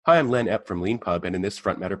Hi, I'm Len Epp from LeanPub, and in this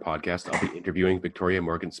Front Matter podcast, I'll be interviewing Victoria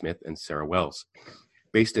Morgan-Smith and Sarah Wells.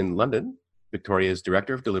 Based in London, Victoria is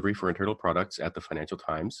Director of Delivery for Internal Products at the Financial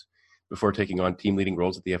Times. Before taking on team leading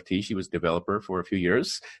roles at the FT, she was developer for a few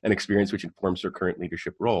years, an experience which informs her current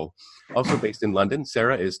leadership role. Also based in London,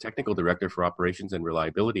 Sarah is Technical Director for Operations and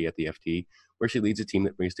Reliability at the FT, where she leads a team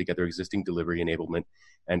that brings together existing delivery enablement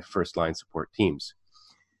and first-line support teams.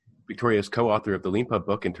 Victoria is co-author of the LeanPub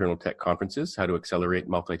book, Internal Tech Conferences, How to Accelerate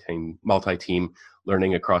Multi-Team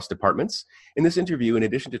Learning Across Departments. In this interview, in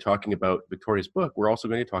addition to talking about Victoria's book, we're also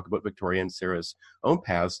going to talk about Victoria and Sarah's own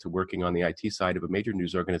paths to working on the IT side of a major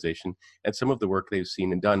news organization and some of the work they've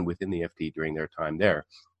seen and done within the FT during their time there.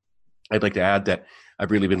 I'd like to add that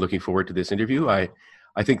I've really been looking forward to this interview. I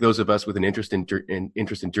think those of us with an interest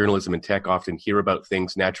in journalism and tech often hear about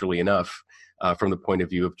things naturally enough from the point of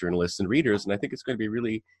view of journalists and readers, and I think it's going to be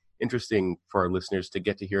really interesting for our listeners to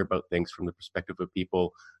get to hear about things from the perspective of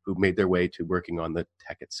people who made their way to working on the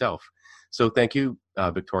tech itself. So thank you,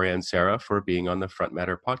 Victoria and Sarah, for being on the Front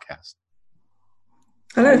Matter podcast.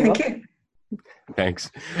 Hello, thank you.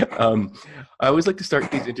 Thanks. I always like to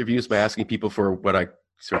start these interviews by asking people for what I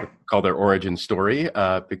sort of call their origin story.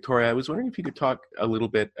 Victoria, I was wondering if you could talk a little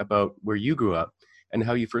bit about where you grew up and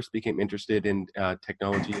how you first became interested in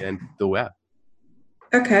technology and the web.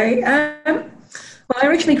 Okay. Well, I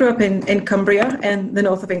originally grew up in Cumbria in the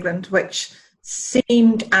north of England, which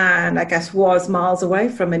seemed and I guess was miles away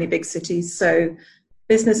from many big cities. So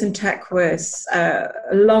business and tech was a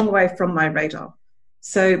long way from my radar.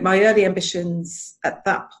 So my early ambitions at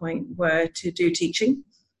that point were to do teaching,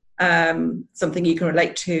 something you can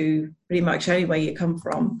relate to pretty much anywhere you come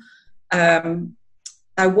from.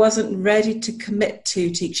 I wasn't ready to commit to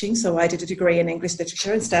teaching, so I did a degree in English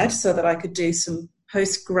literature instead so that I could do some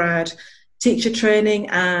post-grad teacher training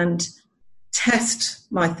and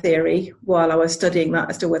test my theory while I was studying that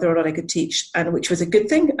as to whether or not I could teach, and which was a good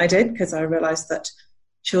thing I did because I realised that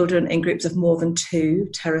children in groups of more than two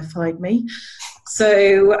terrified me.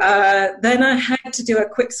 So then I had to do a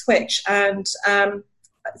quick switch, and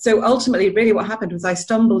so ultimately really what happened was I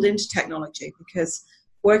stumbled into technology because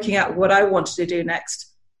working out what I wanted to do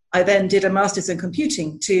next, I then did a master's in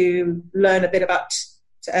computing to learn a bit about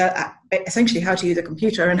essentially how to use a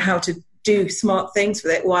computer and how to do smart things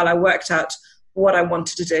with it while I worked out what I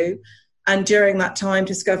wanted to do. And during that time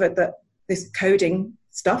discovered that this coding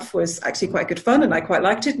stuff was actually quite good fun and I quite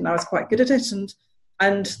liked it and I was quite good at it.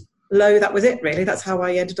 And lo, that was it really. That's how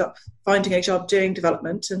I ended up finding a job doing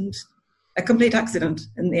development, and a complete accident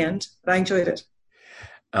in the end, but I enjoyed it.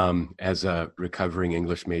 As a recovering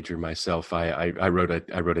English major myself, I wrote a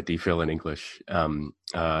DPhil in English,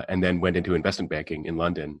 and then went into investment banking in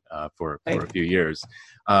London for a few years.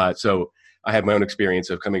 So I have my own experience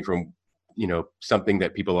of coming from, something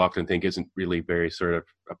that people often think isn't really very sort of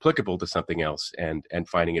applicable to something else, and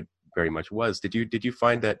finding it very much was. Did you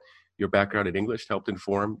find that your background in English helped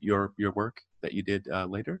inform your work that you did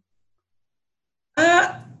later?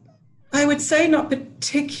 I would say not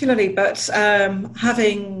particularly, but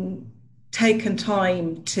having taken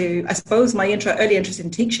time to, I suppose my early interest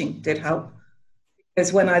in teaching did help.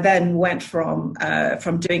 Because when I then went from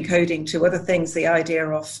doing coding to other things, the idea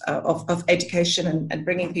of education and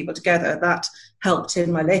bringing people together, that helped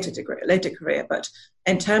in my later career. But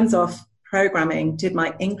in terms of programming, did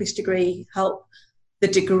my English degree help? The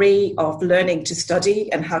degree of learning to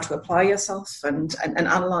study and how to apply yourself and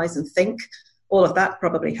analyze and think, all of that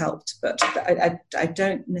probably helped, but I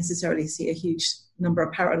don't necessarily see a huge number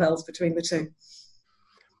of parallels between the two.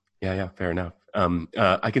 Yeah, fair enough.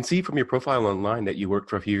 I can see from your profile online that you worked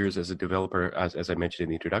for a few years as a developer, as I mentioned in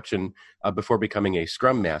the introduction, before becoming a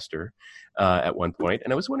Scrum Master at one point.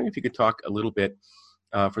 And I was wondering if you could talk a little bit,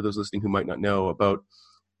 for those listening who might not know, about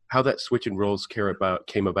how that switch in roles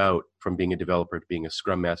came about from being a developer to being a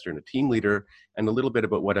Scrum Master and a team leader, and a little bit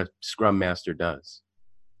about what a Scrum Master does.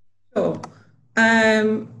 Sure.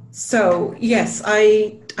 So yes,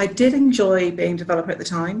 I did enjoy being a developer at the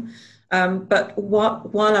time, but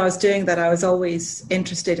while I was doing that, I was always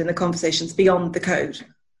interested in the conversations beyond the code.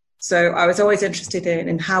 So I was always interested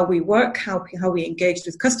in how we work, how we engaged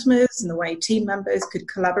with customers, and the way team members could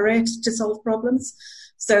collaborate to solve problems.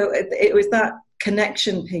 So it was that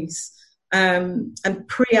connection piece. And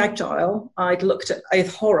pre-Agile, I'd looked at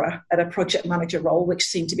with horror at a project manager role, which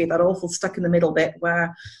seemed to be that awful stuck in the middle bit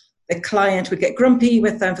where the client would get grumpy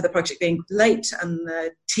with them for the project being late, and the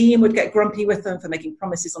team would get grumpy with them for making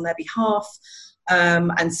promises on their behalf.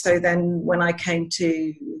 And so then when I came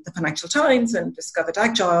to the Financial Times and discovered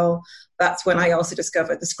Agile, that's when I also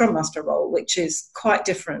discovered the Scrum Master role, which is quite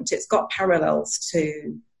different. It's got parallels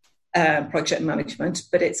to project management,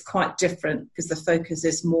 but it's quite different because the focus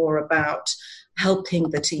is more about helping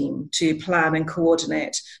the team to plan and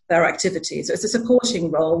coordinate their activities. So it's a supporting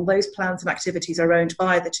role. Those plans and activities are owned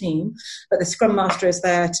by the team, but the Scrum Master is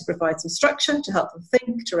there to provide some structure, to help them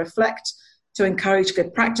think, to reflect, to encourage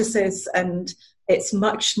good practices. And it's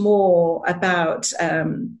much more about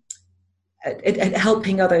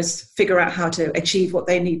helping others figure out how to achieve what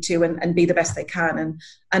they need to and be the best they can.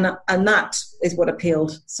 And that is what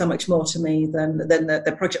appealed so much more to me than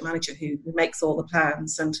the project manager who makes all the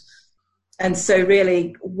plans. And so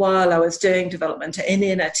really, while I was doing development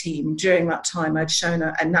in a team during that time, I'd shown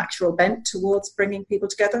a natural bent towards bringing people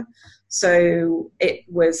together. So it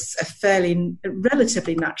was a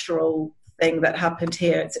relatively natural thing that happened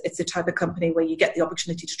here. It's a type of company where you get the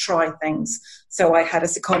opportunity to try things. So I had a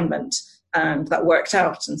secondment, and that worked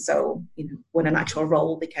out. And so, when an actual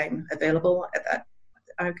role became available,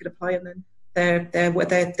 I could apply, and then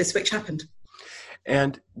the switch happened.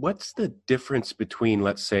 And what's the difference between,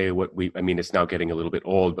 let's say, it's now getting a little bit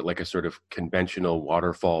old, but like a sort of conventional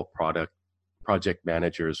waterfall project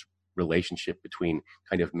manager's relationship between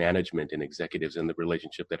kind of management and executives, and the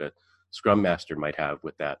relationship that a Scrum Master might have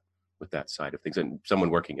with that side of things, and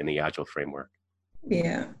someone working in the Agile framework?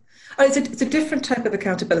 Yeah, it's a different type of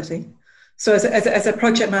accountability. So as a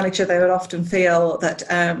project manager, they would often feel that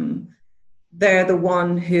they're the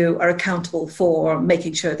one who are accountable for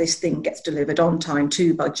making sure this thing gets delivered on time,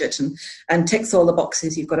 to budget, and ticks all the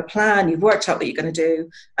boxes. You've got a plan, you've worked out what you're going to do,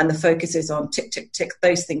 and the focus is on tick, tick, tick,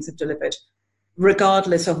 those things have delivered,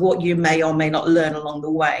 regardless of what you may or may not learn along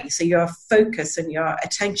the way. So your focus and your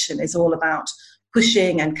attention is all about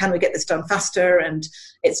pushing and can we get this done faster, and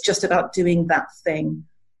it's just about doing that thing.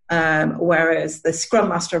 Whereas the Scrum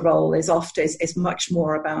Master role is much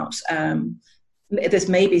more about there's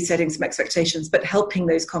maybe setting some expectations, but helping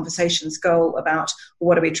those conversations go about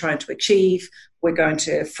what are we trying to achieve. We're going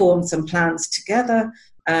to form some plans together.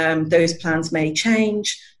 Those plans may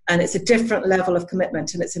change, and it's a different level of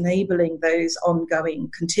commitment, and it's enabling those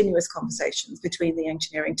ongoing continuous conversations between the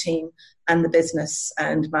engineering team and the business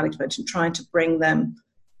and management, and trying to bring them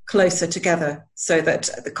closer together so that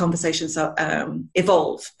the conversations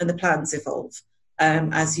evolve and the plans evolve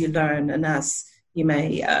as you learn and as you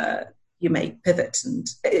may pivot. And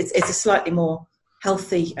it's a slightly more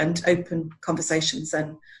healthy and open conversations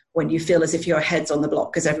than when you feel as if your head's on the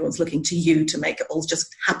block because everyone's looking to you to make it all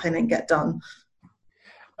just happen and get done.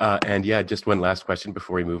 Just one last question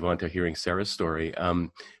before we move on to hearing Sarah's story.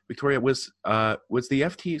 Victoria, was the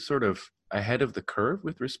FT sort of ahead of the curve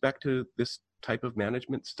with respect to this type of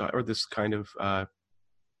management style, or this kind of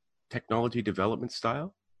technology development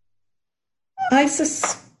style? I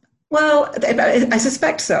suspect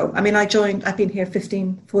so. I mean, I've been here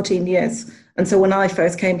 14 years. And so when I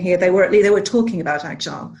first came here, they were talking about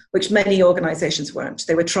Agile, which many organizations weren't.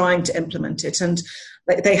 They were trying to implement it, and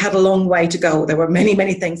they had a long way to go. There were many,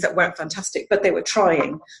 many things that weren't fantastic, but they were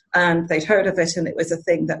trying, and they'd heard of it, and it was a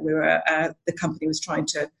thing that the company was trying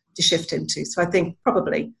to shift into. So I think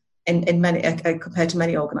probably in many, compared to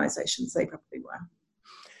many organizations, they probably were.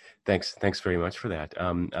 Thanks very much for that.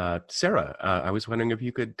 Sarah, I was wondering if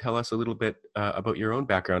you could tell us a little bit about your own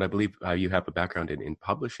background. I believe you have a background in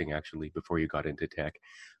publishing, actually, before you got into tech,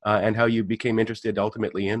 and how you became interested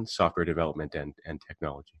ultimately in software development and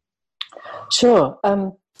technology. Sure.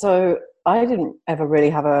 So I didn't ever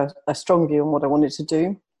really have a strong view on what I wanted to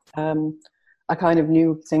do. I kind of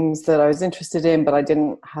knew things that I was interested in, but I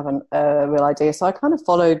didn't have a real idea. So I kind of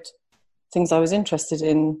followed things I was interested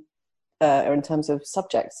in terms of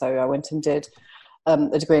subjects. So I went and did a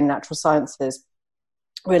degree in natural sciences.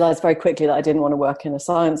 Realised very quickly that I didn't want to work in a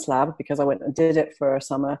science lab, because I went and did it for a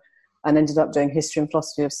summer and ended up doing history and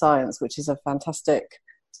philosophy of science, which is a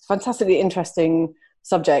fantastically interesting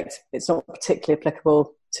subject. It's not particularly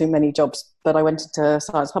applicable to many jobs, but I went into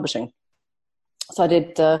science publishing. So I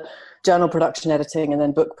did journal production editing and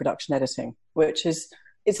then book production editing,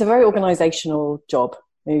 it's a very organisational job.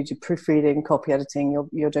 You do proofreading, copy editing,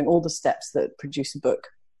 you're doing all the steps that produce a book.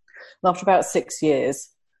 And after about 6 years,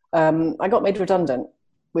 I got made redundant,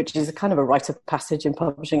 which is a kind of a rite of passage in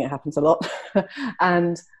publishing. It happens a lot.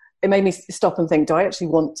 And it made me stop and think, do I actually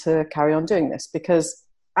want to carry on doing this? Because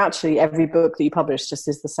actually every book that you publish just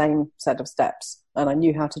is the same set of steps. And I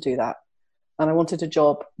knew how to do that. And I wanted a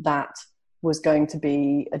job that was going to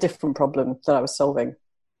be a different problem that I was solving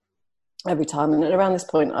every time. And around this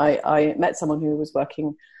point, I met someone who was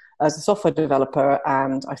working as a software developer,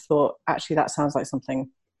 and I thought, actually, that sounds like something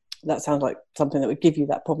that would give you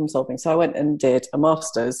that problem solving. So I went and did a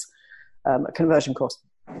master's, a conversion course,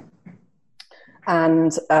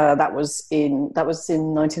 and that was in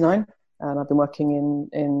 '99. and I've been working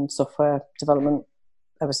in software development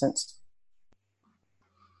ever since.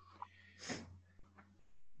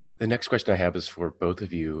 The next question I have is for both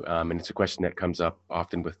of you, and it's a question that comes up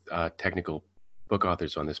often with technical book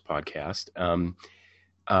authors on this podcast,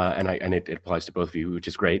 and it applies to both of you, which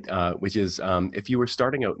is great. Which is, if you were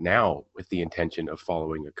starting out now with the intention of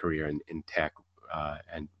following a career in tech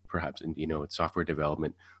and perhaps in software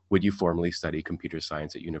development, would you formally study computer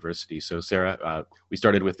science at university? So, Sarah, we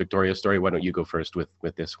started with Victoria's story. Why don't you go first with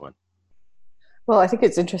this one? Well, I think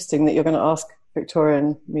it's interesting that you're going to ask Victoria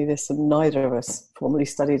and me this, and neither of us formally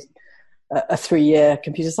studied a 3-year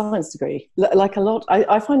computer science degree. Like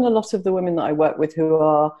I find a lot of the women that I work with who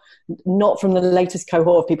are not from the latest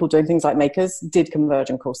cohort of people doing things like Makers did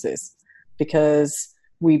conversion courses, because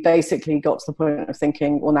we basically got to the point of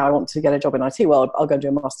thinking, well, now I want to get a job in IT. Well, I'll go and do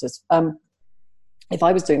a master's. If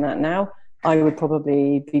I was doing that now, I would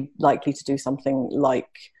probably be likely to do something like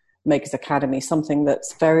Makers Academy, something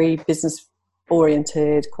that's very business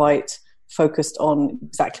oriented, quite focused on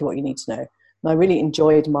exactly what you need to know. And I really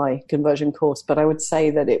enjoyed my conversion course, but I would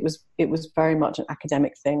say that it was very much an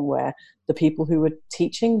academic thing where the people who were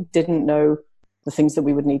teaching didn't know the things that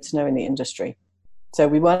we would need to know in the industry. So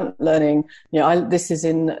we weren't learning, this is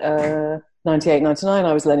in 98, 99,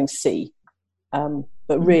 I was learning C.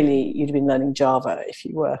 But really you'd have been learning Java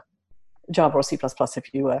or C++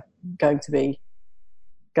 if you were going to be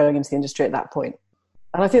going into the industry at that point.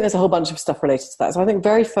 And I think there's a whole bunch of stuff related to that. So I think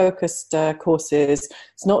very focused courses,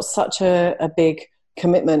 it's not such a big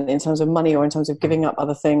commitment in terms of money or in terms of giving up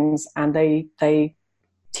other things. And they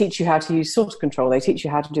teach you how to use source control. They teach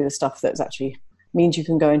you how to do the stuff that actually means you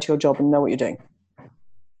can go into your job and know what you're doing.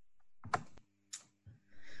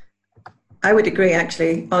 I would agree,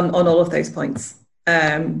 actually, on all of those points.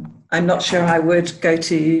 I'm not sure I would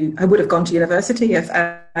have gone to university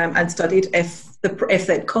and studied if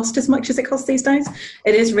it cost as much as it costs these days.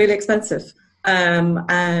 It is really expensive.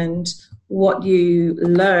 And what you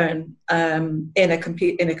learn in a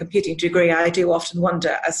computing degree, I do often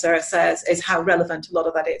wonder, as Sarah says, is how relevant a lot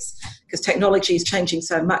of that is. Because technology is changing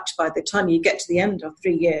so much. By the time you get to the end of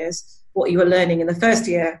 3 years, what you were learning in the first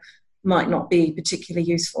year might not be particularly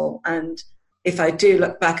useful. And if I do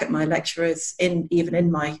look back at my lecturers, even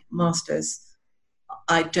in my master's,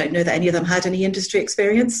 I don't know that any of them had any industry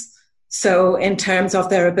experience. So in terms of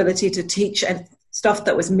their ability to teach stuff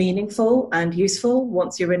that was meaningful and useful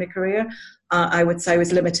once you're in a career, I would say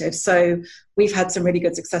was limited. So we've had some really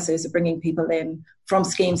good successes of bringing people in from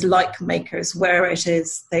schemes like Makers, where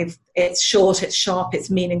it's short, it's sharp,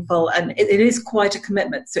 it's meaningful, and it is quite a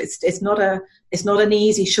commitment. So it's not an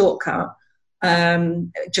easy shortcut.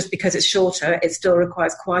 Just because it's shorter, it still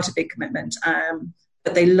requires quite a big commitment.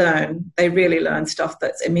 But they really learn stuff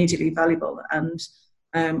that's immediately valuable. And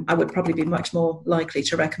I would probably be much more likely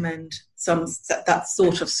to recommend that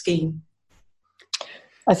sort of scheme.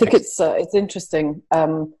 I think it's interesting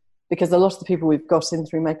because a lot of the people we've got in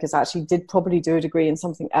through Makers actually did probably do a degree in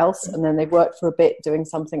something else, and then they've worked for a bit doing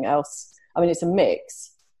something else. I mean, it's a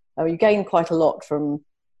mix. You gain quite a lot from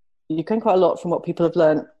what people have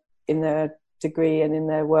learned in their degree and in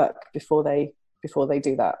their work before they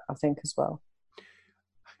do that, I think, as well.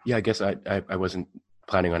 Yeah, I guess I wasn't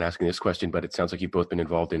planning on asking this question, but it sounds like you've both been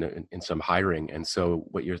involved in some hiring, and so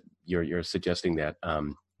what you're suggesting that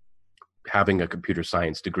having a computer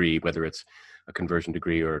science degree, whether it's a conversion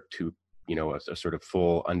degree or a sort of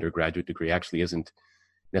full undergraduate degree, actually isn't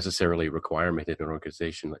necessarily a requirement in an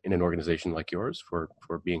organization like yours for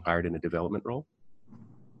being hired in a development role.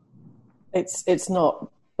 It's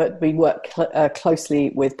not. But we work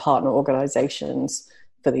closely with partner organizations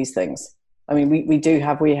for these things. I mean, we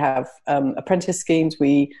have apprentice schemes.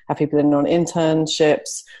 We have people in on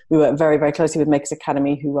internships. We work very, very closely with Makers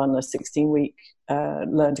Academy, who run a 16-week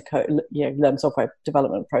learn software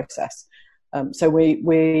development process. So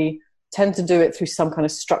we tend to do it through some kind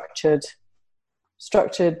of structured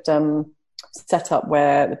setup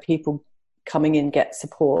where the people coming in get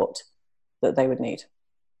support that they would need.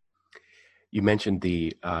 You mentioned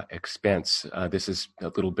the expense. This is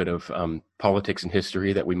a little bit of politics and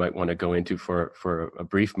history that we might want to go into for a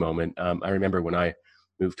brief moment. I remember when I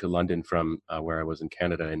moved to London from where I was in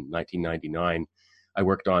Canada in 1999, I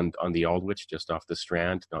worked on the Aldwych, just off the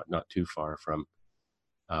Strand, not too far from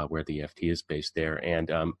where the FT is based there.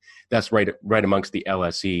 And that's right amongst the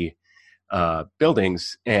LSE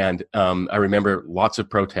buildings. And I remember lots of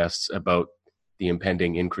protests about the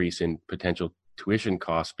impending increase in potential tuition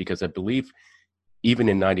costs, because I believe even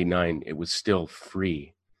in 99 it was still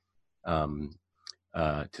free to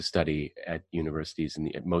study at universities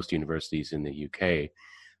at most universities in the UK.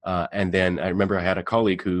 And then I remember I had a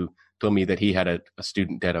colleague who told me that he had a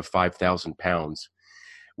student debt of £5,000,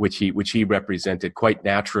 which he represented quite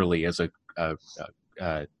naturally as a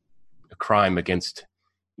crime against,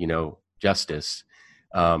 justice.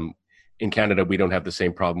 In Canada, we don't have the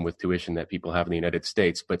same problem with tuition that people have in the United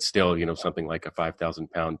States, but still, something like a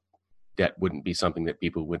 £5,000 debt wouldn't be something that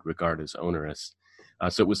people would regard as onerous.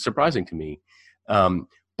 So it was surprising to me.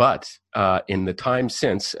 But in the time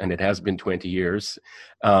since, and it has been 20 years,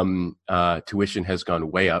 tuition has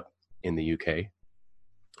gone way up in the UK.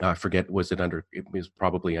 I forget, it was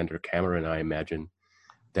probably under Cameron, I imagine,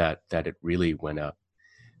 that it really went up.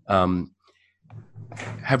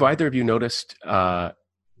 Have either of you noticed a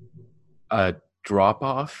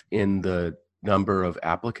drop-off in the number of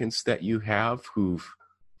applicants that you have who've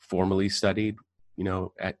formally studied,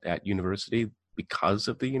 at university because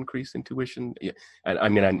of the increase in tuition? Yeah. I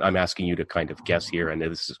mean, I'm asking you to kind of guess here, and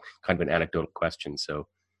this is kind of an anecdotal question, so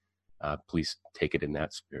please take it in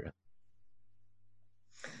that spirit.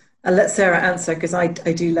 I'll let Sarah answer, because I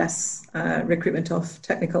do less recruitment of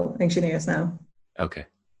technical engineers now. Okay.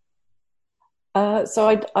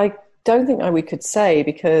 So I don't think we could say,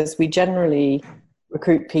 because we generally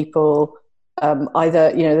recruit people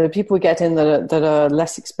either, the people we get in that are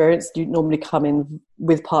less experienced do normally come in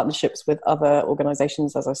with partnerships with other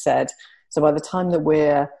organizations, as I said. So by the time that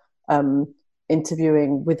we're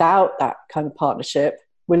interviewing without that kind of partnership,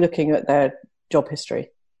 we're looking at their job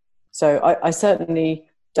history. So I certainly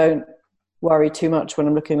don't worry too much when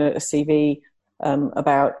I'm looking at a CV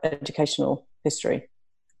about educational history.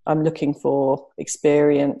 I'm looking for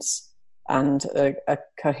experience and a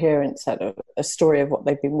coherent set of a story of what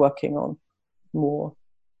they've been working on more.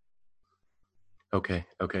 Okay.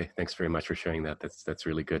 Thanks very much for sharing that. That's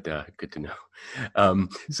really good. Good to know.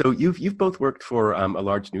 So you've both worked for a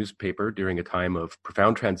large newspaper during a time of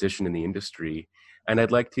profound transition in the industry, and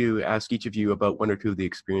I'd like to ask each of you about one or two of the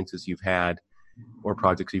experiences you've had or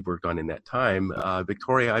projects you've worked on in that time.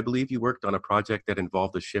 Victoria, I believe you worked on a project that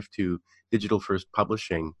involved a shift to digital-first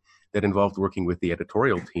publishing that involved working with the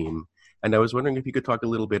editorial team. And I was wondering if you could talk a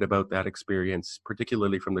little bit about that experience,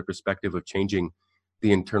 particularly from the perspective of changing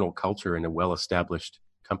the internal culture in a well-established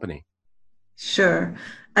company. Sure.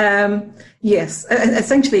 Yes.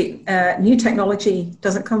 Essentially, new technology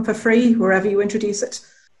doesn't come for free wherever you introduce it.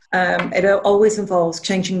 It always involves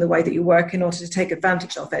changing the way that you work in order to take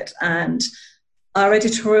advantage of it. And our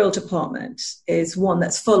editorial department is one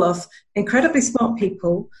that's full of incredibly smart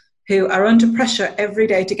people who are under pressure every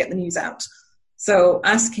day to get the news out. So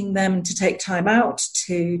asking them to take time out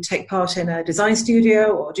to take part in a design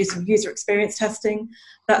studio or do some user experience testing,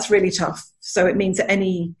 that's really tough. So it means that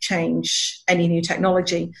any change, any new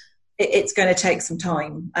technology, it's going to take some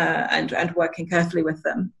time and working carefully with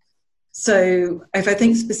them. So if I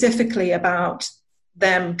think specifically about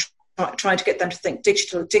them trying to get them to think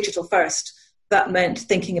digital first, that meant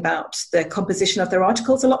thinking about the composition of their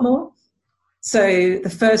articles a lot more. So the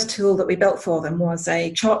first tool that we built for them was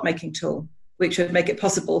a chart making tool, which would make it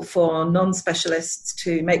possible for non-specialists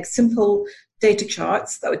to make simple data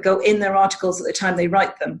charts that would go in their articles at the time they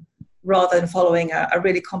write them, rather than following a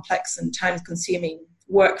really complex and time-consuming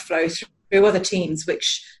workflow through other teams,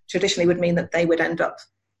 which traditionally would mean that they would end up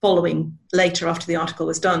following later after the article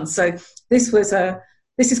was done. So this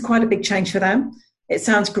is quite a big change for them. It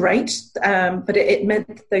sounds great, but it meant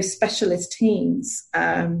that those specialist teams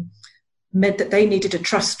meant that they needed to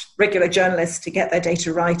trust regular journalists to get their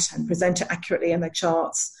data right and present it accurately in their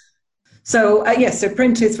charts. So so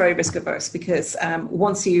print is very risk averse, because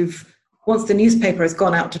once the newspaper has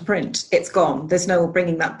gone out to print, it's gone. There's no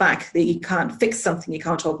bringing that back. You can't fix something, you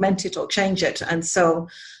can't augment it or change it. And so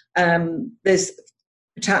there's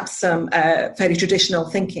perhaps some fairly traditional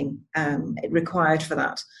thinking required for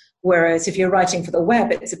that. Whereas if you're writing for the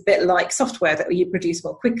web, it's a bit like software that you produce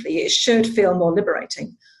more quickly. It should feel more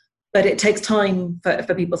liberating. But it takes time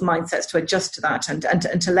for people's mindsets to adjust to that and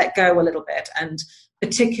to let go a little bit, and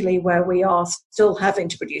particularly where we are still having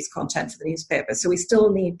to produce content for the newspaper. So we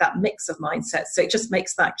still need that mix of mindsets. So it just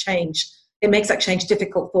makes that change. It makes that change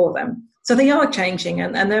difficult for them. So they are changing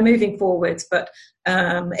and they're moving forwards, but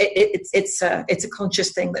it's a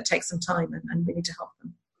conscious thing that takes some time, and we need to help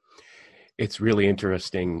them. It's really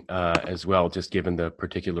interesting as well, just given the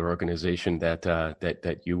particular organization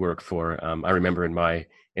that you work for. I remember in my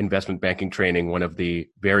investment banking training, one of the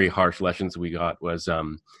very harsh lessons we got was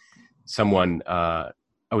someone. I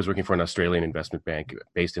was working for an Australian investment bank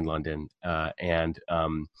based in London, and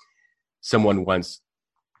someone once.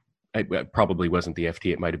 It probably wasn't the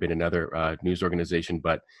FT. It might have been another news organization,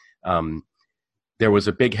 but there was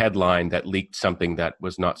a big headline that leaked something that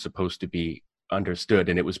was not supposed to be understood,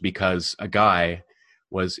 and it was because a guy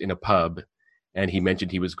was in a pub and he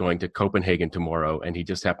mentioned he was going to Copenhagen tomorrow, and he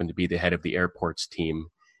just happened to be the head of the airports team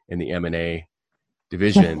in the M&A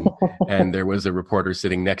division. And there was a reporter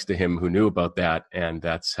sitting next to him who knew about that, and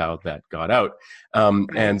that's how that got out.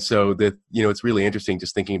 And so it's really interesting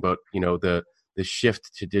just thinking about, the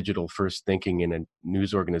shift to digital first thinking in a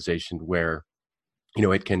news organization where,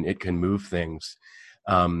 it can move things.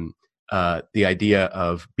 The idea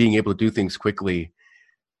of being able to do things quickly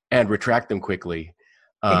and retract them quickly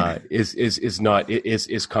is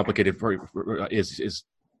complicated, is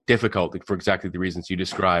difficult for exactly the reasons you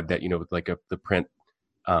described, that the print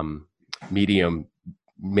medium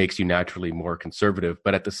makes you naturally more conservative,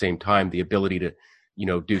 but at the same time the ability to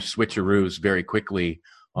do switcheroos very quickly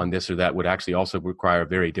on this or that would actually also require a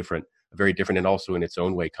very different and also in its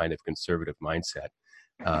own way kind of conservative mindset,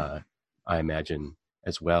 I imagine,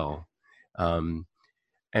 as well.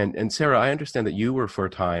 And Sarah, I understand that you were for a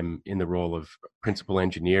time in the role of principal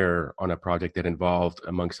engineer on a project that involved,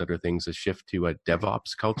 amongst other things, a shift to a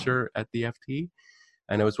DevOps culture at the FT.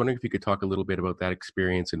 And I was wondering if you could talk a little bit about that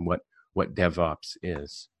experience and what DevOps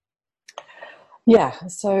is. Yeah,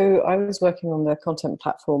 so I was working on the content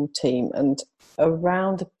platform team, and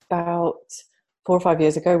around about 4 or 5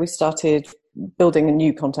 years ago, we started building a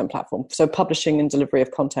new content platform, so publishing and delivery of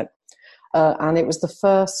content. And it was the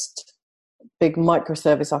first big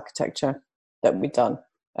microservice architecture that we'd done.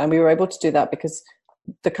 And we were able to do that because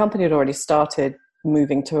the company had already started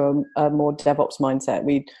moving to a more DevOps mindset.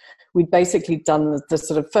 We'd basically done the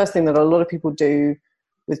sort of first thing that a lot of people do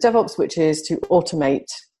with DevOps, which is to automate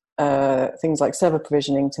things like server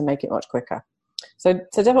provisioning to make it much quicker. So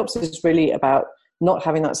DevOps is really about not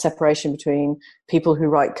having that separation between people who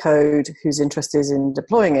write code who's interested in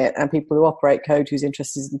deploying it and people who operate code who's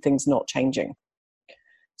interested in things not changing.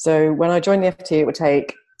 So when I joined the FT, it would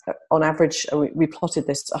take, on average, we plotted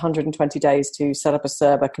this 120 days to set up a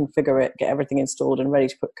server, configure it, get everything installed and ready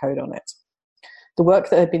to put code on it. The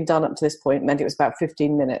work that had been done up to this point meant it was about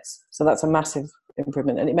 15 minutes. So that's a massive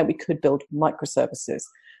improvement. And it meant we could build microservices.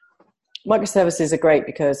 Microservices are great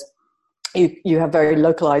because you have very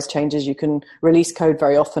localized changes. You can release code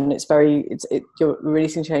very often. You're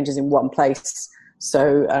releasing changes in one place.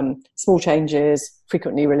 So small changes,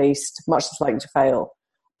 frequently released, much less likely to fail.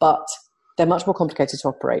 But they're much more complicated to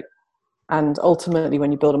operate. And ultimately,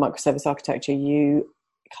 when you build a microservice architecture, you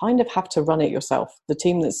kind of have to run it yourself. The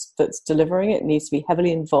team that's delivering it needs to be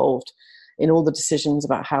heavily involved in all the decisions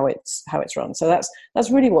about how it's run. So that's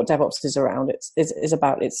really what DevOps is around. It's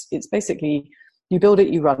about it's basically you build it,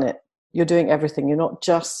 you run it. You're doing everything. You're not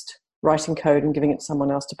just writing code and giving it to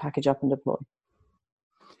someone else to package up and deploy.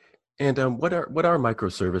 And what are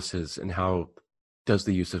microservices, and how does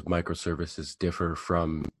the use of microservices differ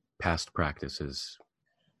from past practices?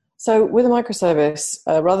 So with a microservice,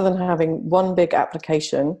 rather than having one big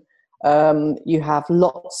application, you have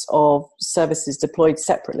lots of services deployed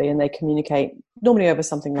separately, and they communicate normally over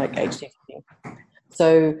something like HTTP.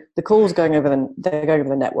 So the calls they're going over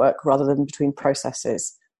the network rather than between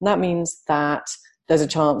processes. And that means that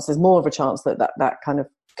there's more of a chance that kind of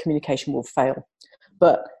communication will fail.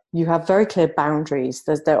 But you have very clear boundaries.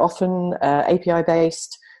 They're often API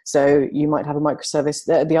based. So you might have a microservice.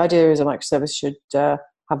 The idea is a microservice should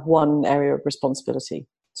have one area of responsibility.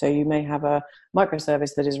 So you may have a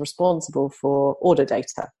microservice that is responsible for order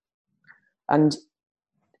data. And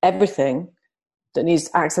everything that needs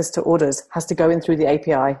access to orders has to go in through the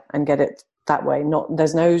API and get it that way.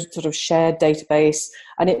 There's no sort of shared database.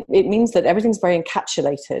 And it means that everything's very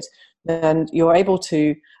encapsulated. And you're able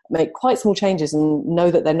to make quite small changes and know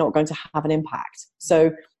that they're not going to have an impact.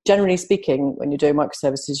 So generally speaking, when you're doing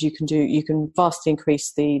microservices, you can vastly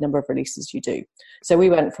increase the number of releases you do. So we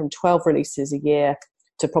went from 12 releases a year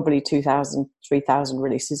to probably 2,000, 3,000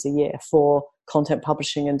 releases a year for content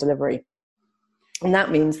publishing and delivery. And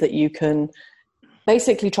that means that you can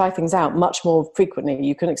basically try things out much more frequently.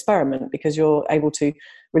 You can experiment because you're able to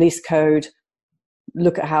release code,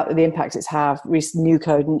 look at how the impact it's have, release new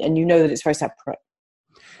code, and you know that it's very separate.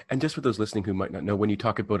 And just for those listening who might not know, when you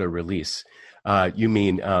talk about a release, you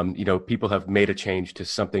mean people have made a change to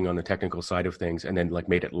something on the technical side of things and then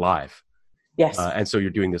made it live. Yes. And so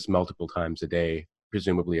you're doing this multiple times a day,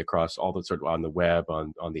 presumably across all the sort of on the web,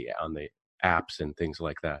 on the apps and things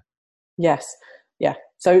like that. Yes. Yeah.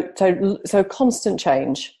 So constant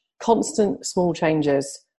change, constant small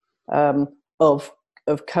changes of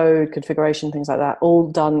code, configuration, things like that,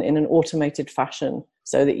 all done in an automated fashion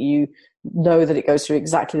so that you know that it goes through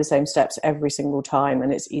exactly the same steps every single time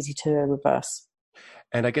and it's easy to reverse.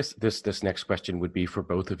 And I guess this next question would be for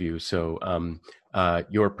both of you. So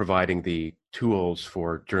you're providing the tools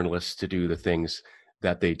for journalists to do the things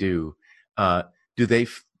that they do. Do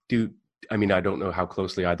I mean, I don't know how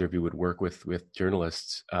closely either of you would work with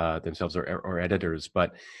journalists themselves or editors,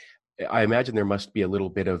 but I imagine there must be a little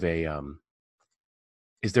bit of a,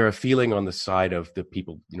 is there a feeling on the side of the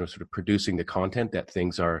people, sort of producing the content that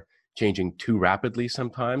things are changing too rapidly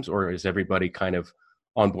sometimes, or is everybody kind of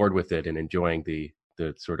on board with it and enjoying the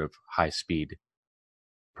sort of high speed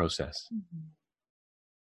process? Mm-hmm.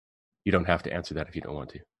 You don't have to answer that if you don't want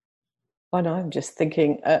to. Oh no, I'm just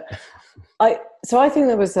thinking. I think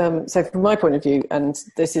there was. So from my point of view, and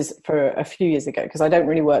this is for a few years ago, because I don't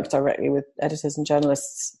really work directly with editors and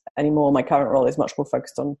journalists anymore. My current role is much more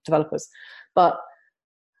focused on developers. But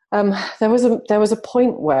there was a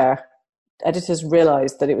point where editors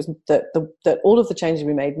realised that it was that all of the changes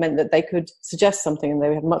we made meant that they could suggest something and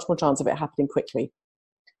they had much more chance of it happening quickly.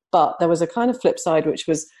 But there was a kind of flip side, which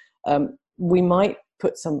was we might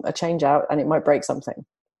put a change out and it might break something,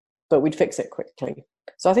 but we'd fix it quickly.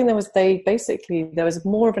 So I think there was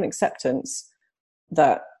more of an acceptance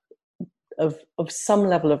that of some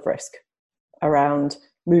level of risk around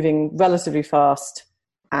moving relatively fast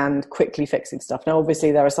and quickly fixing stuff. Now,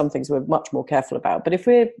 obviously, there are some things we're much more careful about, but if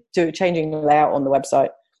we're changing the layout on the website,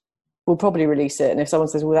 we'll probably release it. And if someone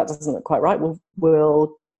says, well, that doesn't look quite right,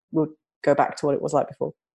 we'll go back to what it was like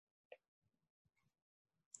before.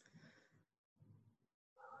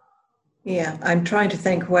 Yeah, I'm trying to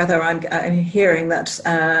think whether I'm hearing that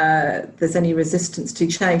there's any resistance to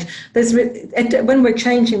change. When we're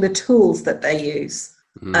changing the tools that they use,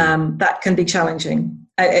 that can be challenging.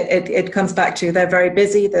 It comes back to they're very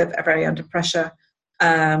busy, they're very under pressure,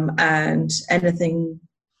 and anything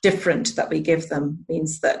different that we give them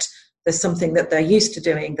means that there's something that they're used to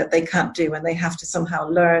doing that they can't do, and they have to somehow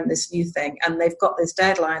learn this new thing, and they've got this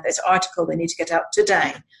deadline, this article they need to get out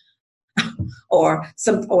today. or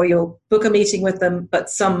you'll book a meeting with them, but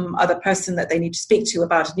some other person that they need to speak to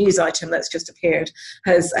about a news item that's just appeared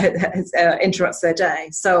has interrupts their day.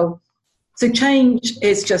 So change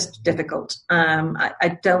is just difficult.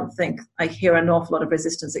 I don't think I hear an awful lot of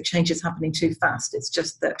resistance that change is happening too fast. It's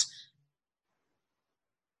just that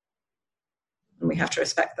we have to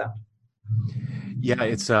respect that. Yeah,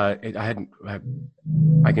 it's I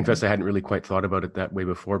confess I hadn't really quite thought about it that way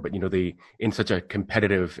before, but in such a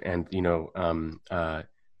competitive and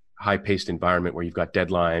high-paced environment where you've got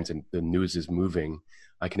deadlines and the news is moving,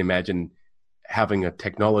 I can imagine having a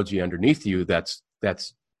technology underneath you that's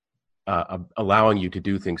allowing you to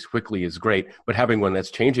do things quickly is great, but having one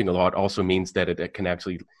that's changing a lot also means that it can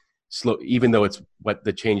actually slow, even though it's what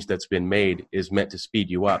the change that's been made is meant to speed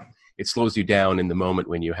you up, it slows you down in the moment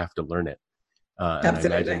when you have to learn it. And I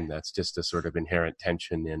imagine that's just a sort of inherent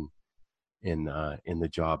tension in the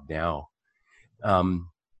job now.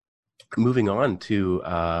 Moving on to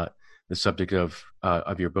the subject of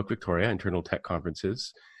your book, Victoria, Internal Tech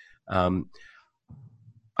Conferences.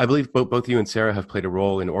 I believe both you and Sarah have played a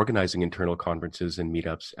role in organizing internal conferences and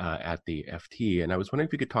meetups at the FT, and I was wondering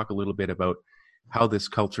if you could talk a little bit about how this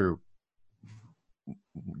culture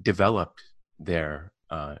developed there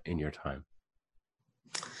in your time.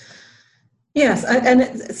 Yes,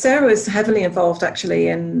 and Sarah was heavily involved actually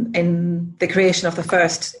in the creation of the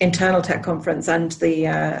first internal tech conference and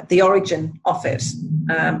the origin of it.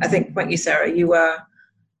 I think, weren't you, Sarah? You were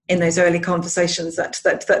in those early conversations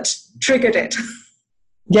that triggered it.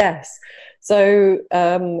 Yes. So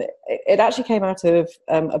it actually came out of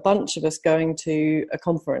a bunch of us going to a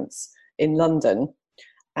conference in London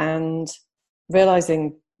and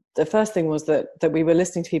realizing the first thing was that we were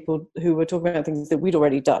listening to people who were talking about things that we'd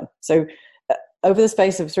already done. So over the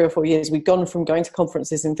space of 3 or 4 years, we'd gone from going to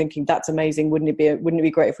conferences and thinking that's amazing, wouldn't it be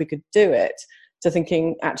great if we could do it, to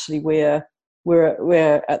thinking actually we're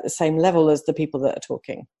at the same level as the people that are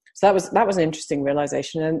talking. So that was an interesting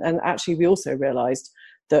realization, and actually we also realized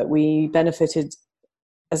that we benefited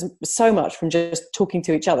so much from just talking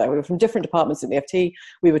to each other. We were from different departments at the FT.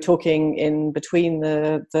 We were talking in between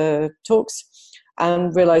the talks,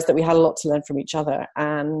 and realised that we had a lot to learn from each other.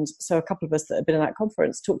 And so a couple of us that had been at that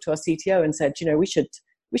conference talked to our CTO and said,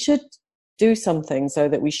 we should do something so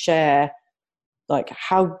that we share like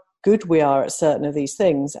how good we are at certain of these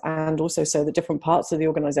things, and also so that different parts of the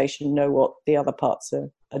organisation know what the other parts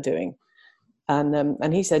are doing.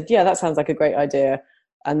 And he said, yeah, that sounds like a great idea.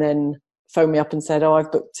 And then phoned me up and said,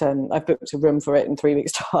 I've booked a room for it in 3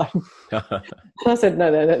 weeks' time. And I said, no,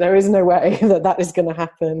 there is no way that is going to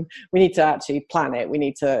happen. We need to actually plan it. We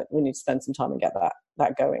need to spend some time and get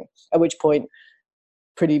that going. At which point,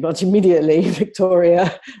 pretty much immediately,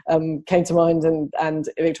 Victoria came to mind, and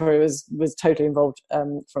Victoria was totally involved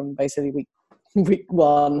from basically week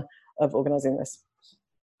one of organising this.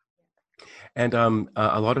 And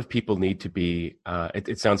a lot of people need to be.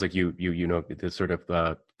 It sounds like you know the sort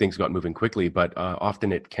of things got moving quickly, but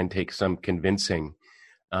often it can take some convincing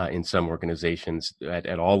in some organizations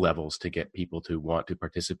at all levels to get people to want to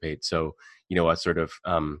participate. So a sort of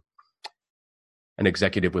an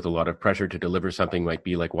executive with a lot of pressure to deliver something might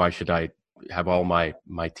be like, why should I have all my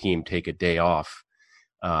team take a day off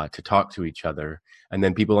to talk to each other? And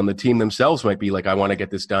then people on the team themselves might be like, I want to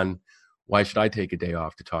get this done. Why should I take a day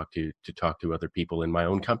off to talk to other people in my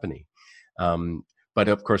own company? But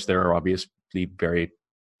of course, there are obviously very,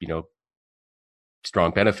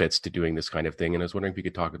 strong benefits to doing this kind of thing. And I was wondering if you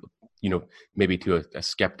could talk, maybe to a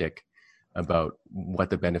skeptic about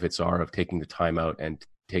what the benefits are of taking the time out and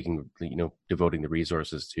devoting the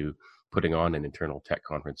resources to putting on an internal tech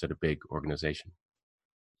conference at a big organization.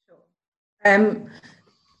 Then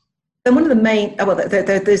one of the main,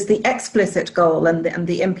 there's the explicit goal and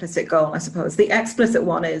the implicit goal, I suppose. The explicit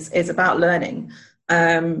one is about learning.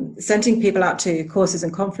 Sending people out to courses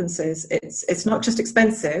and conferences, it's not just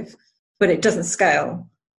expensive, but it doesn't scale.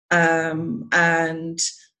 And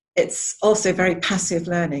it's also very passive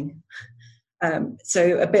learning.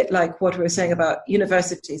 So a bit like what we were saying about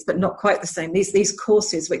universities, but not quite the same. These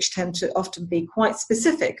courses, which tend to often be quite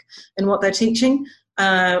specific in what they're teaching,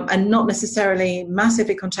 and not necessarily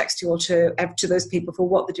massively contextual to those people for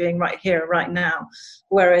what they're doing right here, right now.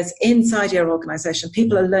 Whereas inside your organization,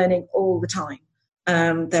 people are learning all the time.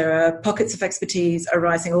 There are pockets of expertise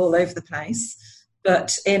arising all over the place.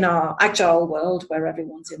 But in our agile world, where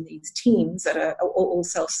everyone's in these teams that are all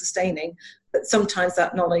self-sustaining, that sometimes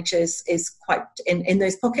that knowledge is quite in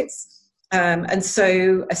those pockets. And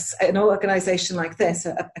so an organization like this,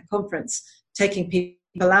 a conference, taking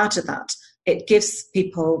people out of that, it gives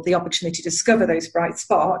people the opportunity to discover those bright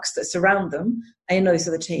sparks that surround them in those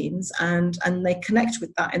other teams, and they connect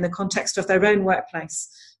with that in the context of their own workplace.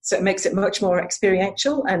 So it makes it much more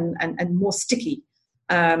experiential and more sticky.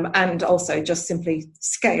 And also just simply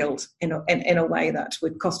scaled in a way that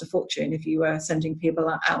would cost a fortune if you were sending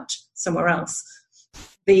people out somewhere else.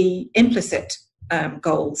 The implicit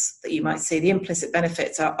goals that you might see, the implicit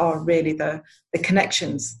benefits are really the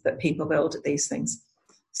connections that people build at these things.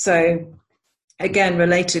 So again,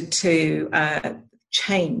 related to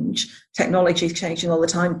change, technology is changing all the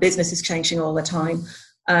time, business is changing all the time.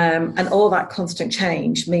 And all that constant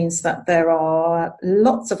change means that there are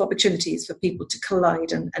lots of opportunities for people to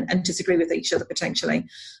collide and disagree with each other potentially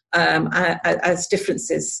as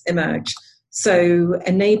differences emerge. So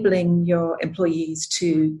enabling your employees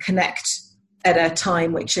to connect at a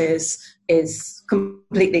time which is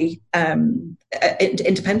completely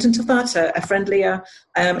independent of that, a friendlier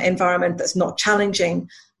environment that's not challenging,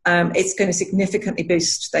 it's going to significantly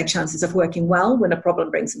boost their chances of working well when a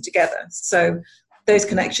problem brings them together. So those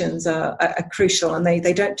connections are crucial, and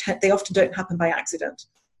they often don't happen by accident.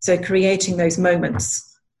 So creating those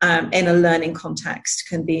moments in a learning context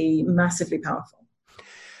can be massively powerful.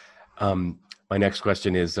 My next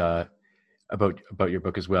question is about your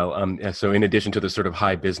book as well. So in addition to the sort of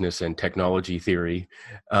high business and technology theory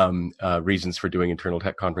reasons for doing internal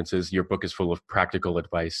tech conferences, your book is full of practical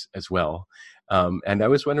advice as well. And I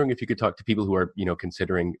was wondering if you could talk to people who are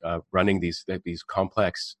considering running these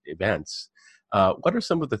complex events. What are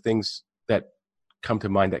some of the things that come to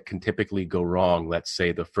mind that can typically go wrong, let's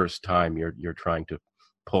say the first time you're trying to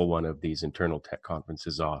pull one of these internal tech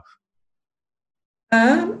conferences off?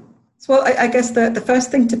 Well, I guess the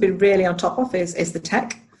first thing to be really on top of is the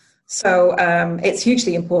tech. So it's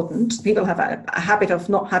hugely important. People have a habit of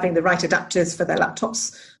not having the right adapters for their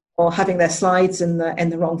laptops, or having their slides in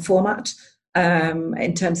the wrong format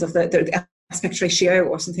in terms of the aspect ratio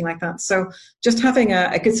or something like that. So just having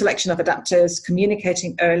a good selection of adapters,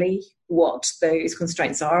 communicating early what those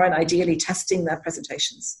constraints are, and ideally testing their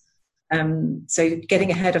presentations. So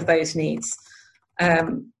getting ahead of those needs.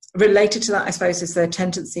 Related to that, I suppose, is the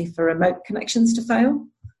tendency for remote connections to fail.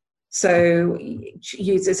 So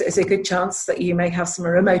there's a good chance that you may have some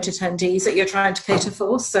remote attendees that you're trying to cater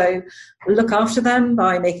for. So look after them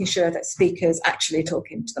by making sure that speakers actually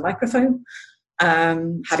talk into the microphone.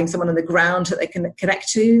 Having someone on the ground that they can connect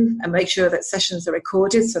to, and make sure that sessions are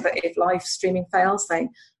recorded so that if live streaming fails, they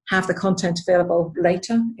have the content available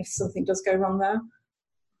later if something does go wrong there.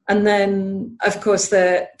 And then, of course,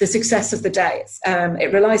 the success of the day,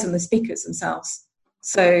 it relies on the speakers themselves.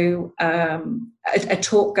 So a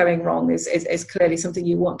talk going wrong is clearly something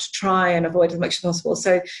you want to try and avoid as much as possible.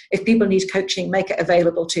 So if people need coaching, make it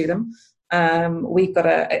available to them. We've got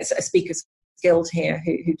a speakers guild here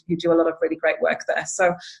who do a lot of really great work there.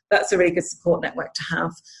 So that's a really good support network to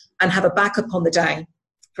have, and have a backup on the day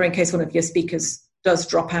for in case one of your speakers does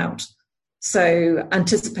drop out. So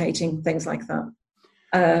anticipating things like that.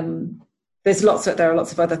 There are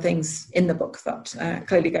lots of other things in the book that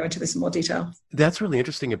clearly go into this in more detail. That's really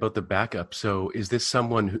interesting about the backup. So is this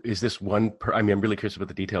someone I'm really curious about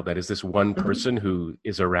the detail of that. Is this one person who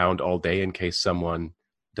is around all day in case someone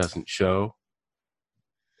doesn't show?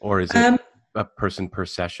 Or is it a person per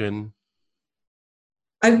session?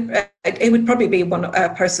 It would probably be one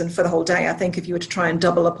person for the whole day. I think if you were to try and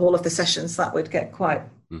double up all of the sessions, that would get quite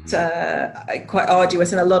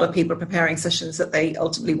arduous, and a lot of people are preparing sessions that they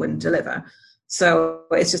ultimately wouldn't deliver. So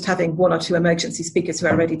it's just having one or two emergency speakers who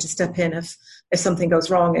are ready to step in if something goes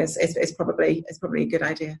wrong is probably a good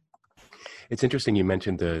idea. It's interesting you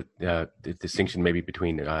mentioned the distinction maybe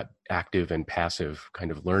between active and passive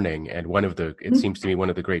kind of learning, and it seems to me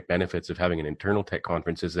one of the great benefits of having an internal tech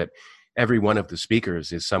conference is that every one of the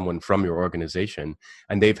speakers is someone from your organization,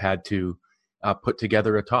 and they've had to put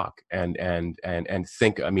together a talk and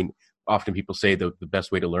think. I mean, often people say the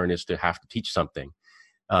best way to learn is to have to teach something,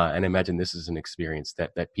 and I imagine this is an experience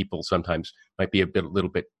that people sometimes might be a little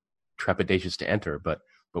bit trepidatious to enter, but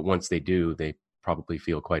once they do, they probably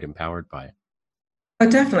feel quite empowered by it. Oh,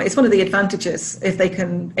 definitely. It's one of the advantages if they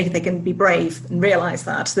can be brave and realize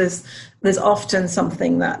that there's often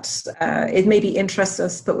something that it maybe interests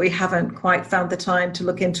us, but we haven't quite found the time to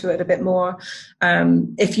look into it a bit more.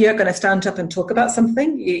 If you're going to stand up and talk about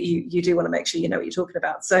something, you do want to make sure you know what you're talking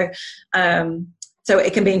about. So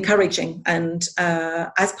it can be encouraging, and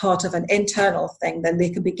as part of an internal thing, then they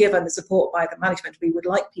can be given the support by the management. We would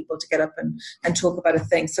like people to get up and talk about a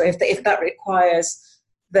thing. So if that requires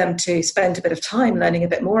them to spend a bit of time learning a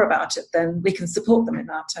bit more about it, then we can support them in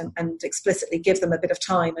that and explicitly give them a bit of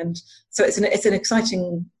time. And so it's an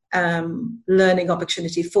exciting learning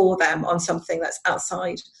opportunity for them on something that's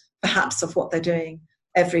outside perhaps of what they're doing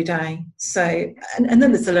every day. So, and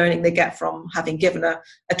then there's the learning they get from having given a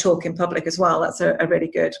talk in public as well. That's a really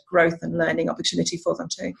good growth and learning opportunity for them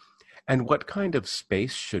too. And what kind of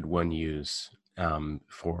space should one use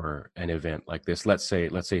for an event like this? Let's say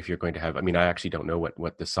if you're going to have, I mean, I actually don't know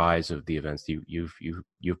what the size of the events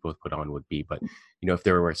you've both put on would be, but if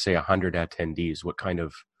there were, say, 100 attendees, what kind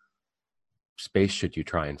of space should you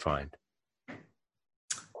try and find?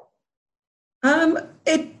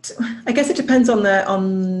 I guess it depends on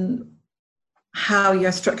how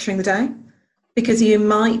you're structuring the day, because you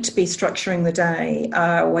might be structuring the day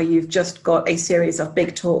where you've just got a series of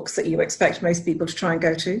big talks that you expect most people to try and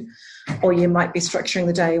go to, or you might be structuring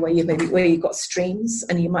the day where you've got streams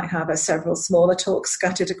and you might have several smaller talks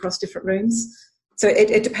scattered across different rooms. So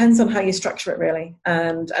it depends on how you structure it really,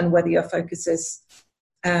 and whether your focus is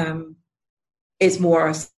more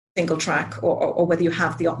a single track or whether you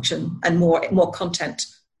have the option and more content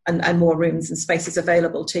and more rooms and spaces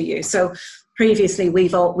available to you. So previously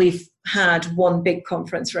we've had one big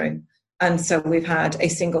conference room, and so we've had a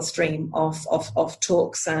single stream of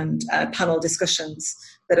talks and panel discussions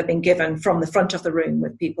that have been given from the front of the room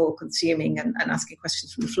with people consuming and asking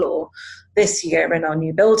questions from the floor. This year in our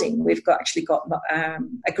new building, we've actually got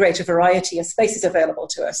a greater variety of spaces available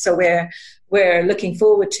to us. So we're looking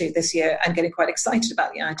forward to this year and getting quite excited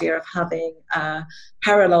about the idea of having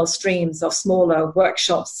parallel streams of smaller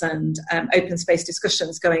workshops and open space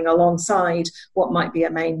discussions going alongside what might be a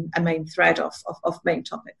main thread of main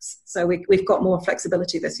topics. So we've got more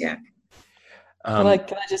flexibility this year. Can I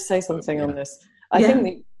just say something on this? I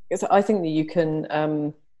think that you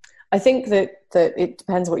can. I think that it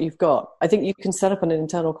depends what you've got. I think you can set up an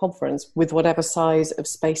internal conference with whatever size of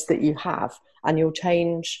space that you have, and you'll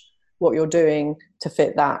change what you're doing to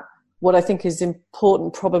fit that. What I think is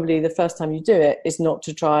important, probably the first time you do it, is not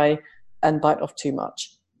to try and bite off too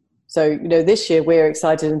much. So, this year we're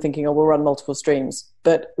excited and thinking, we'll run multiple streams,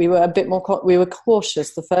 but we were we were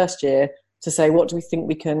cautious the first year to say, what do we think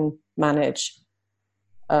we can manage?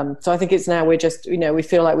 So I think it's now we're just, we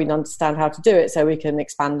feel like we understand how to do it, so we can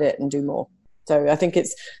expand it and do more. So I think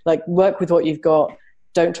it's like, work with what you've got.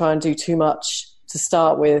 Don't try and do too much to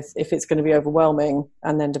start with if it's going to be overwhelming,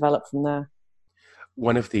 and then develop from there.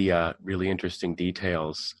 One of the really interesting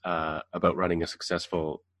details about running a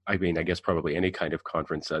successful, I guess probably any kind of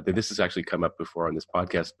conference, this has actually come up before on this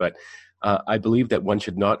podcast, but I believe that one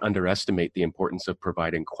should not underestimate the importance of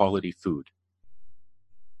providing quality food.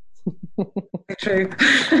 True.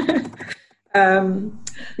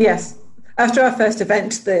 Yes. After our first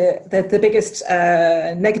event, the biggest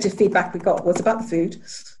negative feedback we got was about the food.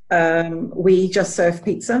 We just served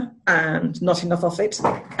pizza and not enough of it.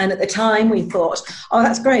 And at the time we thought,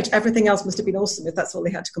 that's great. Everything else must have been awesome if that's all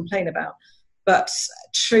they had to complain about. But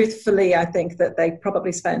truthfully, I think that they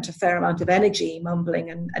probably spent a fair amount of energy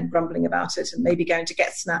mumbling and grumbling about it, and maybe going to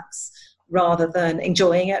get snacks rather than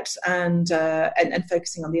enjoying it and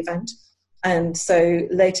focusing on the event. And so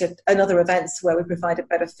later, in other events where we provided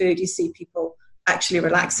better food, you see people actually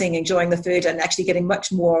relaxing, enjoying the food, and actually getting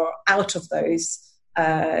much more out of those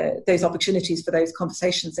opportunities for those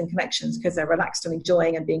conversations and connections, because they're relaxed and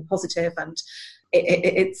enjoying and being positive, and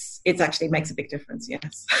it actually makes a big difference.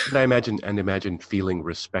 Yes. And I imagine feeling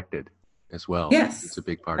respected as well. Yes, it's a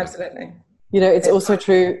big part. Absolutely. Of it. It's also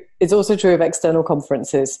true. It's also true of external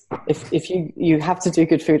conferences. If you have to do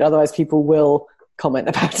good food, otherwise people will comment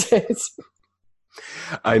about it.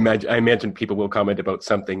 I imagine people will comment about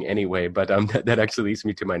something anyway, but that actually leads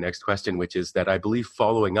me to my next question, which is that I believe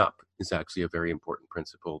following up is actually a very important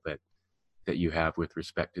principle that you have with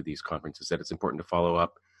respect to these conferences, that it's important to follow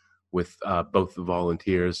up with both the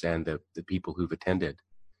volunteers and the people who've attended.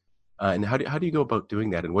 And how do you go about doing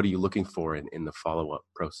that, and what are you looking for in the follow-up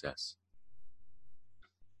process?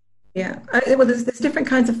 Yeah, well, there's different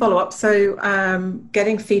kinds of follow-up. So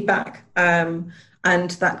getting feedback,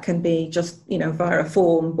 and that can be just, via a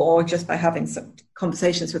form or just by having some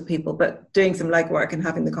conversations with people, but doing some legwork and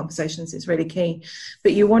having the conversations is really key.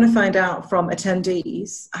 But you want to find out from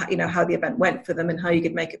attendees, how the event went for them and how you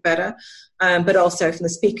could make it better. But also from the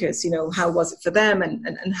speakers, how was it for them,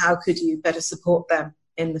 and how could you better support them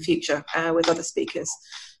in the future with other speakers.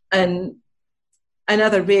 And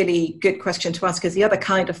another really good question to ask is the other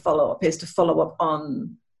kind of follow-up is to follow up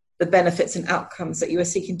on the benefits and outcomes that you are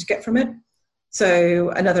seeking to get from it.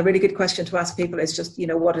 So another really good question to ask people is just,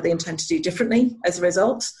 what do they intend to do differently as a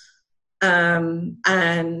result? And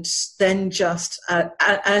then just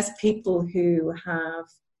as people who have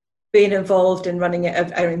been involved in running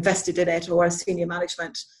it, are invested in it, or as senior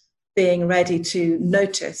management, being ready to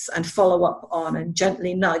notice and follow up on and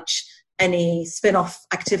gently nudge any spin-off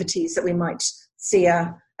activities that we might see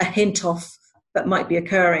a hint of that might be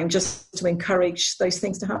occurring, just to encourage those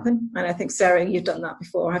things to happen. And I think, Sarah, you've done that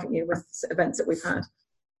before, haven't you, with events that we've had?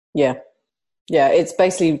 Yeah. It's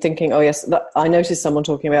basically thinking, oh yes, I noticed someone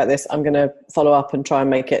talking about this. I'm going to follow up and try and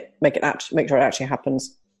make sure it actually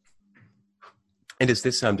happens. And is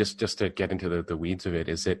this just to get into the weeds of it?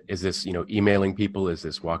 Is this emailing people? Is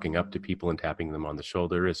this walking up to people and tapping them on the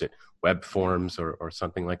shoulder? Is it web forms or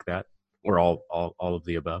something like that, or all of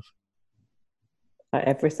the above?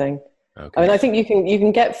 Everything. Okay. I mean, I think you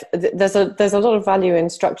can get there's a lot of value in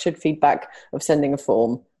structured feedback of sending a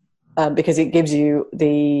form, because it gives you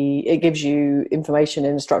information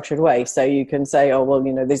in a structured way. So you can say, oh well,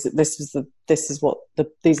 these are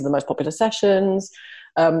the most popular sessions,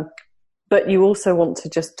 but you also want to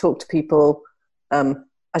just talk to people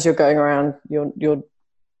as you're going around your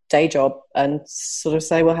day job and sort of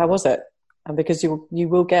say, well, how was it? And because you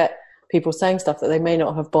will get people saying stuff that they may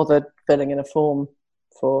not have bothered filling in a form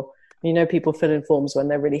for. People fill in forms when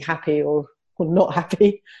they're really happy or not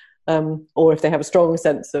happy, or if they have a strong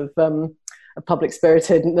sense of public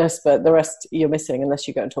spiritedness, but the rest you're missing unless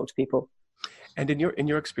you go and talk to people. And in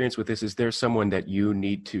your experience with this, is there someone that you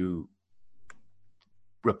need to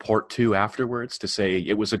report to afterwards to say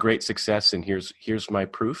it was a great success and here's my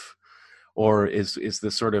proof? Or is the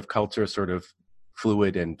sort of culture sort of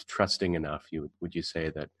fluid and trusting enough? Would you say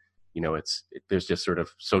that there's just sort of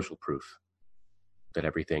social proof that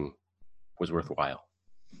everything was worthwhile?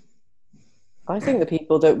 I think the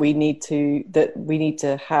people that we need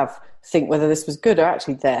to have think whether this was good are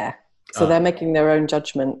actually there. So they're making their own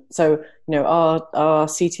judgment. So, our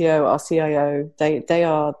CTO, our CIO, they're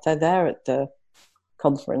there at the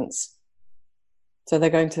conference. So they're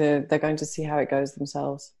going to see how it goes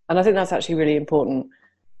themselves. And I think that's actually really important,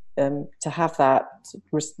 to have that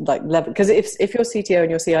level, because if your CTO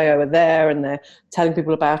and your CIO are there and they're telling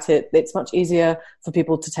people about it, it's much easier for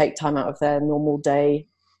people to take time out of their normal day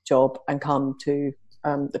job and come to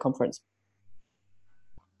the conference.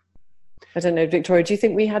 I don't know, Victoria, do you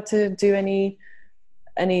think we had to do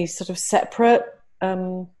any sort of separate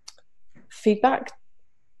feedback?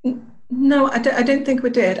 No, I don't think we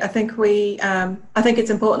did. I think I think it's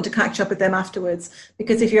important to catch up with them afterwards,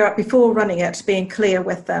 because if you're before running it, being clear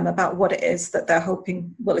with them about what it is that they're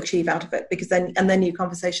hoping will achieve out of it, because then your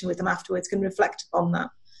conversation with them afterwards can reflect on that.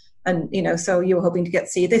 And so you were hoping to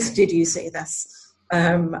see this. Did you see this?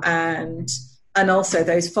 And also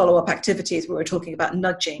those follow-up activities where we're talking about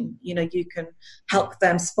nudging, you can help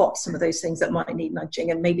them spot some of those things that might need nudging,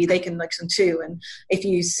 and maybe they can nudge them too. And if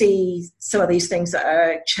you see some of these things that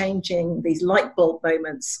are changing, these light bulb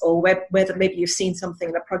moments, or whether maybe you've seen something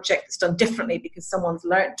in a project that's done differently because someone's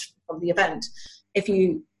learned from the event, if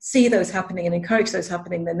you see those happening and encourage those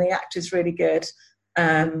happening, then they act as really good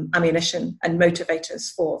ammunition and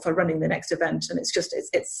motivators for running the next event. And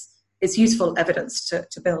it's useful evidence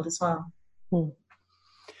to build as well.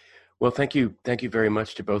 Well, thank you very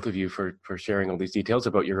much to both of you for sharing all these details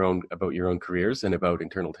about your own careers and about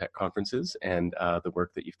internal tech conferences and the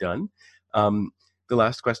work that you've done. The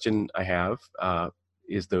last question I have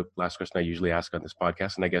is the last question I usually ask on this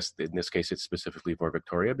podcast, and I guess in this case it's specifically for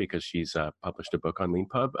Victoria because she's published a book on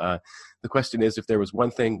LeanPub. The question is, if there was one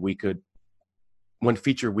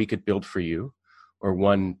feature we could build for you, or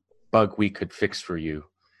one bug we could fix for you,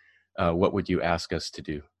 what would you ask us to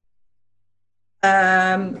do?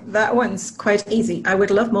 That one's quite easy. I would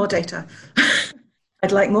love more data.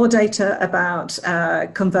 I'd like more data about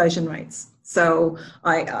conversion rates. So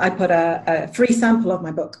I put a free sample of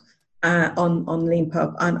my book on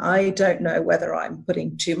LeanPub, and I don't know whether I'm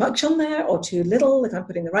putting too much on there or too little, if I'm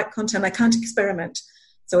putting the right content. I can't experiment.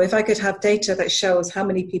 So if I could have data that shows how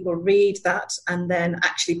many people read that and then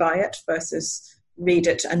actually buy it versus read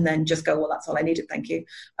it and then just go, well, that's all I needed, thank you.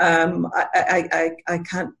 I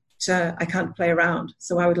can't play around.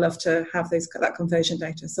 So I would love to have that conversion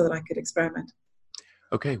data so that I could experiment.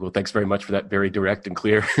 Okay, well, thanks very much for that very direct and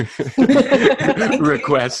clear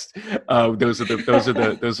request. Those are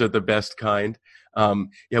the best kind.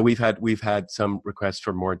 Yeah, we've had some requests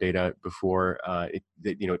for more data before.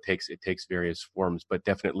 It takes various forms, but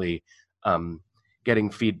definitely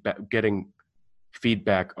getting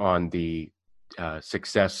feedback on the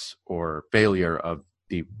success or failure of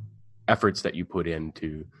the efforts that you put in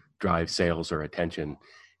to drive sales or attention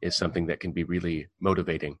is something that can be really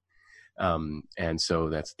motivating. And so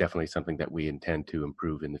that's definitely something that we intend to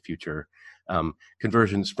improve in the future.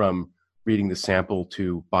 Conversions from reading the sample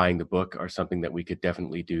to buying the book are something that we could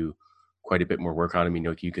definitely do quite a bit more work on. I mean,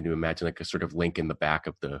 you can imagine like a sort of link in the back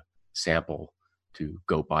of the sample to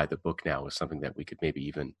go buy the book now is something that we could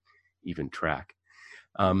maybe even track.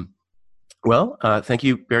 Well, thank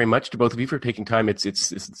you very much to both of you for taking time. It's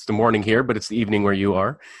the morning here, but it's the evening where you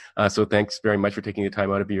are. So thanks very much for taking the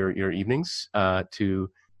time out of your evenings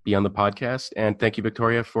to be on the podcast. And thank you,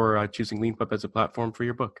 Victoria, for choosing LeanPub as a platform for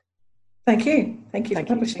your book. Thank you. Thank you for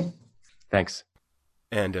publishing. Thanks.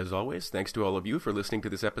 And as always, thanks to all of you for listening to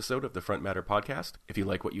this episode of the Front Matter Podcast. If you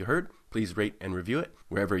like what you heard, please rate and review it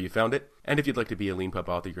wherever you found it. And if you'd like to be a LeanPub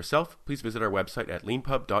author yourself, please visit our website at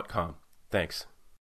leanpub.com. Thanks.